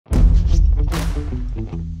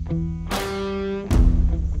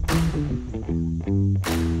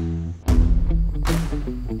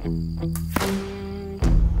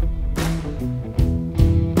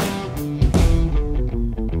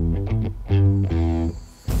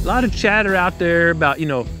A lot of chatter out there about,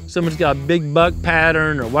 someone's got a big buck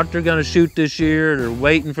pattern or what they're gonna shoot this year. They're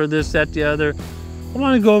waiting for this, that, the other. I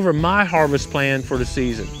wanna go over my harvest plan for the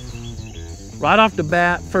season. Right off the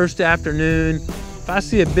bat, first afternoon, if I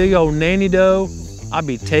see a big old nanny doe, I'll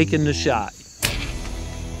be taking the shot.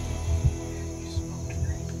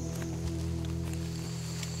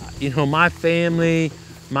 My family,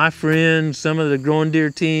 my friends, some of the Growing Deer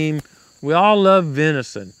team, we all love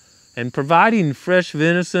venison. And providing fresh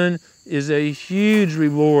venison is a huge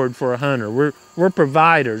reward for a hunter. We're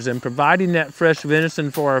providers, and providing that fresh venison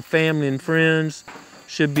for our family and friends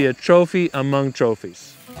should be a trophy among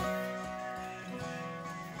trophies.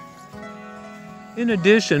 In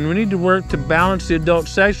addition, we need to work to balance the adult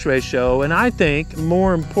sex ratio, and I think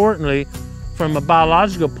more importantly, from a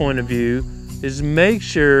biological point of view, is make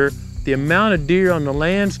sure the amount of deer on the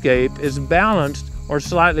landscape is balanced or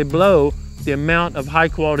slightly below the amount of high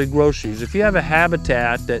quality groceries. If you have a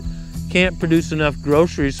habitat that can't produce enough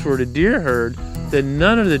groceries for the deer herd, then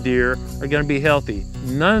none of the deer are going to be healthy.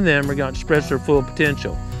 None of them are going to express their full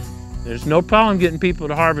potential. There's no problem getting people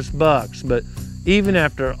to harvest bucks, but even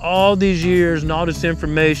after all these years and all this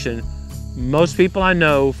information, most people I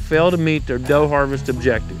know fail to meet their doe harvest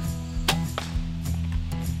objective.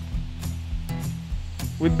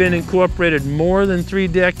 We've been incorporated more than 3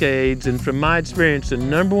 decades, and from my experience, the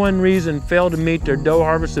 #1 reason fail to meet their doe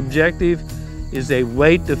harvest objective is they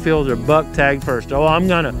wait to fill their buck tag first. Oh, I'm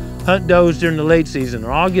gonna hunt does during the late season,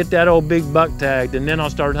 or I'll get that old big buck tagged and then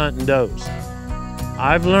I'll start hunting does.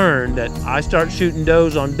 I've learned that I start shooting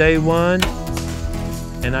does on day 1,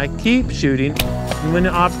 and I keep shooting when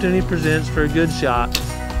the opportunity presents for a good shot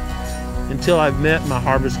until I've met my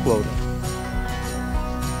harvest quota.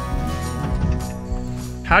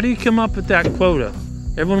 How do you come up with that quota?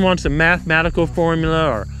 Everyone wants a mathematical formula,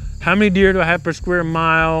 or how many deer do I have per square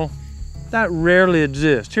mile? That rarely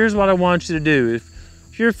exists. Here's what I want you to do.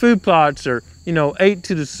 If your food plots are, 8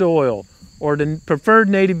 to the soil, or the preferred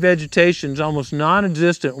native vegetation is almost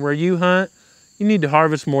non-existent where you hunt, you need to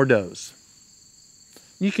harvest more does.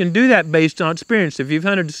 You can do that based on experience. If you've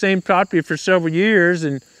hunted the same property for several years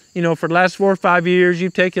and, for the last 4 or 5 years,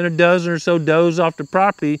 you've taken a dozen or so does off the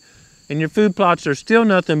property, and your food plots are still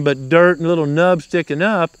nothing but dirt and little nubs sticking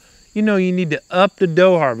up, you need to up the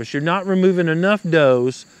doe harvest. You're not removing enough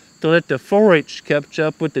does to let the forage catch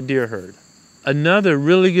up with the deer herd. Another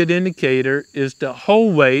really good indicator is the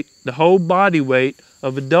whole weight, the whole body weight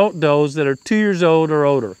of adult does that are 2 years old or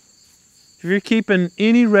older. If you're keeping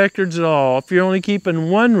any records at all, if you're only keeping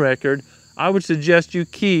 1 record, I would suggest you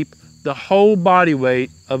keep the whole body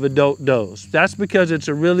weight of adult does. That's because it's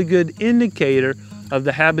a really good indicator of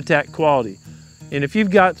the habitat quality. And if you've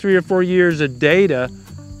got 3 or 4 years of data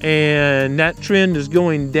and that trend is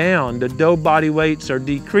going down, the doe body weights are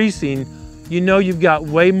decreasing, you've got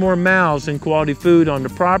way more mouths and quality food on the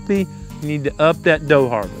property. You need to up that doe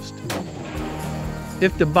harvest.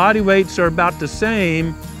 If the body weights are about the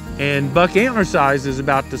same and buck antler size is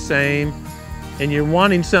about the same and you're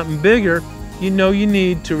wanting something bigger, you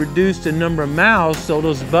need to reduce the number of mouths so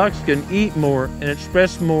those bucks can eat more and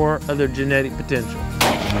express more of their genetic potential.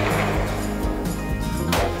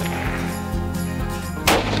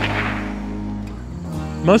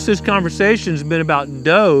 Most of this conversation has been about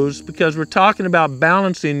does because we're talking about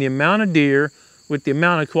balancing the amount of deer with the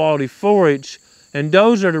amount of quality forage, and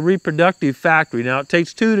does are the reproductive factory. Now, it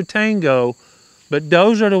takes 2 to tango, but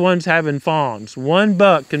does are the ones having fawns. 1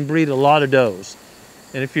 buck can breed a lot of does.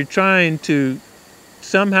 And if you're trying to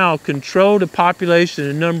somehow control the population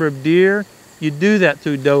and number of deer, you do that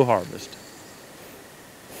through doe harvest.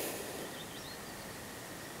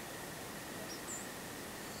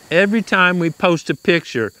 Every time we post a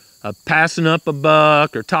picture of passing up a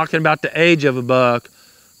buck or talking about the age of a buck,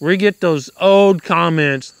 we get those old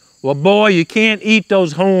comments, well, boy, you can't eat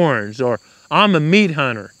those horns, or I'm a meat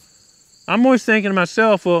hunter. I'm always thinking to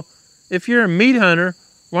myself, well, if you're a meat hunter,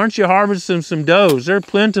 why aren't you harvesting some does? They're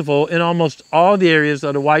plentiful in almost all the areas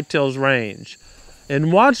of the whitetails range.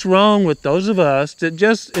 And what's wrong with those of us that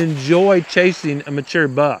just enjoy chasing a mature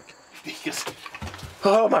buck?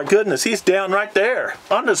 Oh my goodness, he's down right there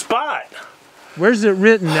on the spot. Where's it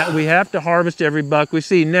written that we have to harvest every buck we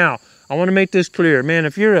see? Now, I want to make this clear. Man,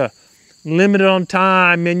 if you're limited on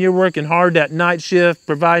time and you're working hard that night shift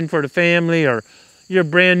providing for the family, or you're a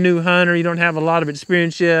brand new hunter, you don't have a lot of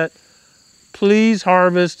experience yet, please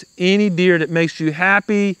harvest any deer that makes you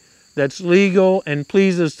happy, that's legal, and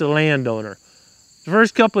pleases the landowner. The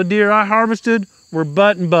first couple of deer I harvested were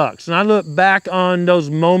button bucks, and I look back on those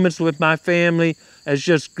moments with my family as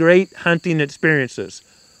just great hunting experiences.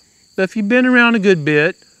 But if you've been around a good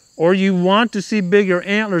bit, or you want to see bigger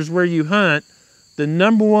antlers where you hunt, the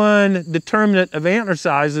 #1 determinant of antler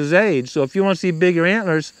size is age. So if you want to see bigger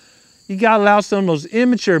antlers, you got to allow some of those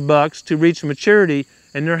immature bucks to reach maturity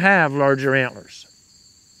and have larger antlers.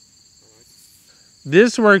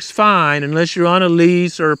 This works fine unless you're on a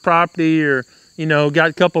lease or a property, or got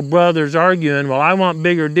a couple brothers arguing, well, I want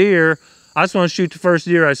bigger deer, I just want to shoot the first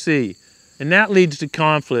deer I see. And that leads to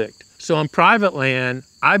conflict. So on private land,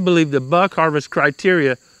 I believe the buck harvest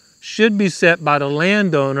criteria should be set by the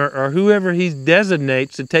landowner or whoever he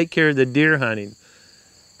designates to take care of the deer hunting.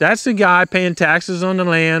 That's the guy paying taxes on the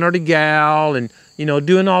land, or the gal, and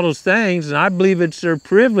doing all those things. And I believe it's their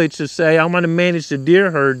privilege to say, I'm going to manage the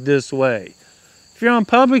deer herd this way. If you're on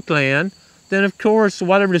public land, then of course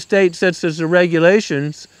whatever the state sets as the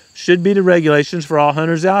regulations should be the regulations for all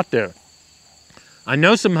hunters out there. I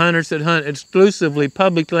know some hunters that hunt exclusively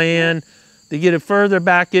public land. They get it further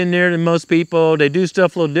back in there than most people. They do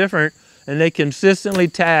stuff a little different, and they consistently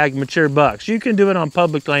tag mature bucks. You can do it on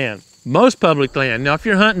public land, most public land. Now, if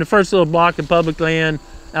you're hunting the first little block of public land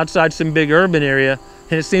outside some big urban area,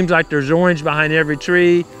 and it seems like there's orange behind every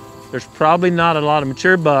tree, there's probably not a lot of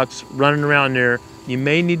mature bucks running around there. You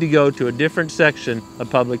may need to go to a different section of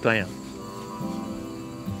public land.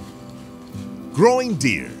 Growing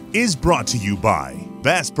Deer is brought to you by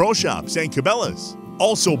Bass Pro Shops and Cabela's.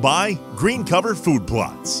 Also by Green Cover Food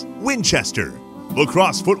Plots, Winchester,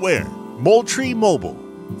 Lacrosse Footwear, Moultrie Mobile,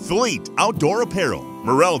 Fleet Outdoor Apparel,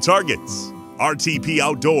 Morel Targets, RTP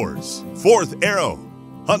Outdoors, Fourth Arrow,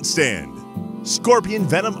 Hunt Stand, Scorpion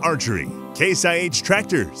Venom Archery, Case IH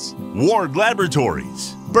Tractors, Ward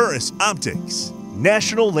Laboratories, Burris Optics,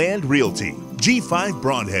 National Land Realty, G5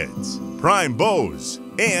 Broadheads, Prime Bows,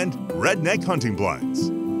 and Redneck Hunting Blinds.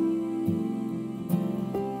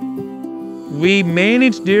 We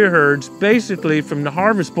manage deer herds basically from the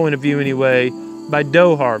harvest point of view anyway by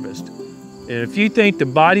Doe Harvest. And if you think the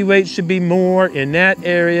body weight should be more in that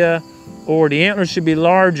area or the antlers should be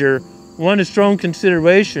larger, one of the strong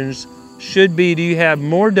considerations should be, do you have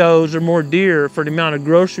more does or more deer for the amount of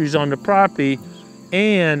groceries on the property,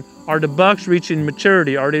 and are the bucks reaching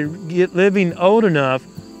maturity? Are they living old enough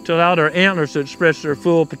to allow their antlers to express their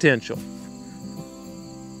full potential?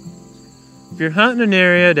 If you're hunting an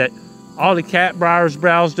area that all the cat briars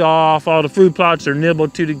browsed off, all the food plots are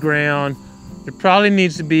nibbled to the ground, there probably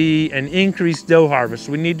needs to be an increased doe harvest.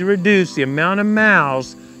 We need to reduce the amount of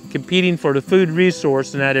mouths competing for the food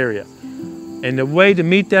resource in that area. And the way to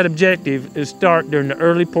meet that objective is start during the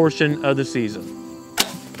early portion of the season.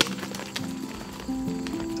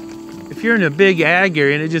 If you're in a big ag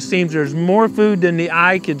area and it just seems there's more food than the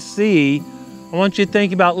eye could see, I want you to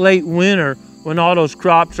think about late winter when all those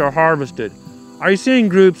crops are harvested. Are you seeing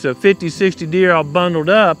groups of 50, 60 deer all bundled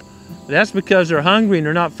up? That's because they're hungry and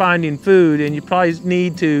they're not finding food, and you probably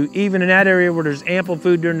need to, even in that area where there's ample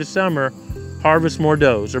food during the summer, harvest more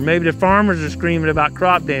does. Or maybe the farmers are screaming about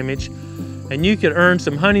crop damage, and you could earn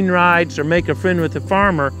some hunting rights or make a friend with the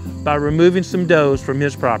farmer by removing some does from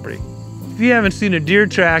his property. If you haven't seen a deer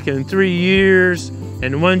track in 3 years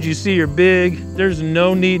and the ones you see are big, there's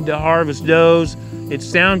no need to harvest does. It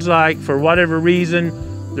sounds like for whatever reason,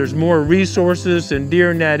 there's more resources and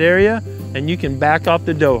deer in that area, and you can back off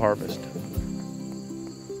the doe harvest.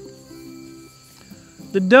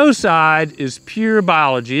 The doe side is pure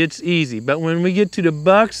biology, it's easy, but when we get to the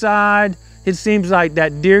buck side, it seems like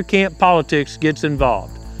that deer camp politics gets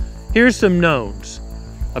involved. Here's some knowns.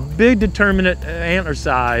 A big determinant of antler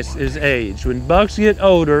size is age. When bucks get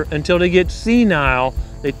older, until they get senile,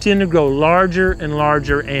 they tend to grow larger and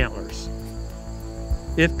larger antlers.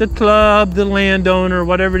 If the club, the landowner,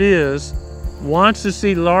 whatever it is, wants to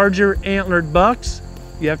see larger antlered bucks,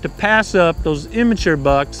 you have to pass up those immature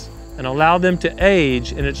bucks and allow them to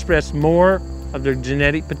age and express more of their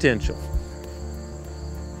genetic potential.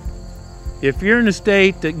 If you're in a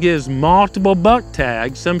state that gives multiple buck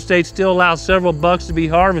tags, some states still allow several bucks to be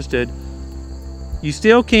harvested, you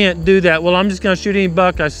still can't do that. Well, I'm just gonna shoot any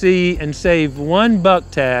buck I see and save one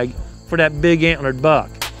buck tag for that big antlered buck,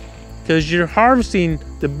 because you're harvesting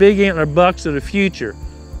the big antlered bucks of the future.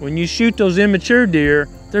 When you shoot those immature deer,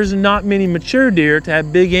 there's not many mature deer to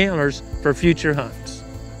have big antlers for future hunts.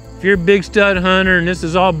 If you're a big stud hunter and this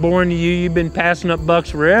is all boring to you, you've been passing up bucks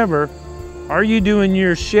forever, are you doing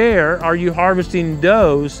your share? Are you harvesting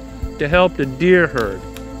does to help the deer herd?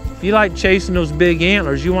 If you like chasing those big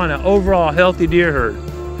antlers, you want an overall healthy deer herd.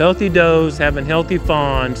 Healthy does having healthy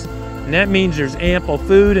fawns, and that means there's ample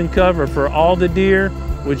food and cover for all the deer,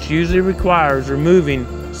 which usually requires removing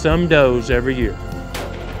some does every year.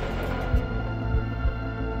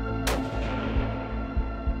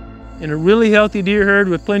 In a really healthy deer herd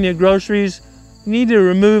with plenty of groceries, You need to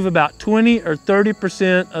remove about 20 or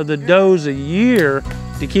 30% of the does a year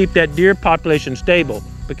to keep that deer population stable,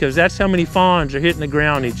 because that's how many fawns are hitting the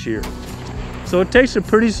ground each year. So it takes a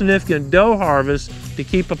pretty significant doe harvest to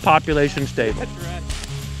keep a population stable.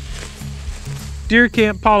 Deer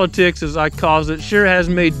camp politics, as I call it, sure has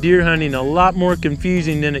made deer hunting a lot more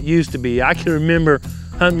confusing than it used to be. I can remember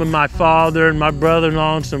hunting with my father and my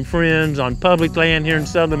brother-in-law and some friends on public land here in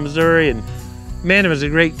southern Missouri, and man, it was a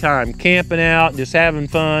great time, camping out, just having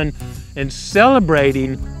fun, and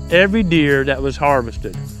celebrating every deer that was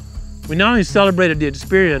harvested. We not only celebrated the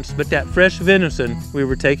experience, but that fresh venison we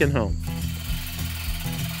were taking home.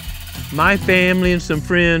 My family and some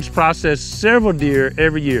friends process several deer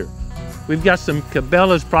every year. We've got some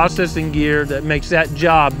Cabela's processing gear that makes that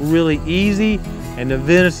job really easy, and the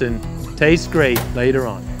venison tastes great later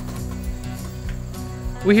on.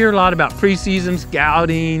 We hear a lot about pre-season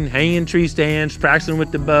scouting, hanging tree stands, practicing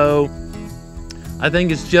with the bow. I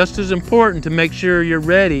think it's just as important to make sure you're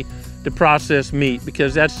ready to process meat,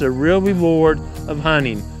 because that's the real reward of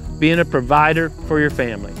hunting, being a provider for your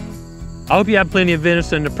family. I hope you have plenty of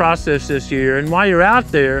venison to process this year, and while you're out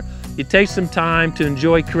there, you take some time to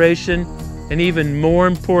enjoy creation, and even more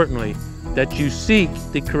importantly, that you seek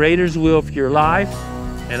the Creator's will for your life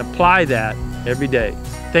and apply that every day.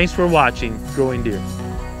 Thanks for watching Growing Deer.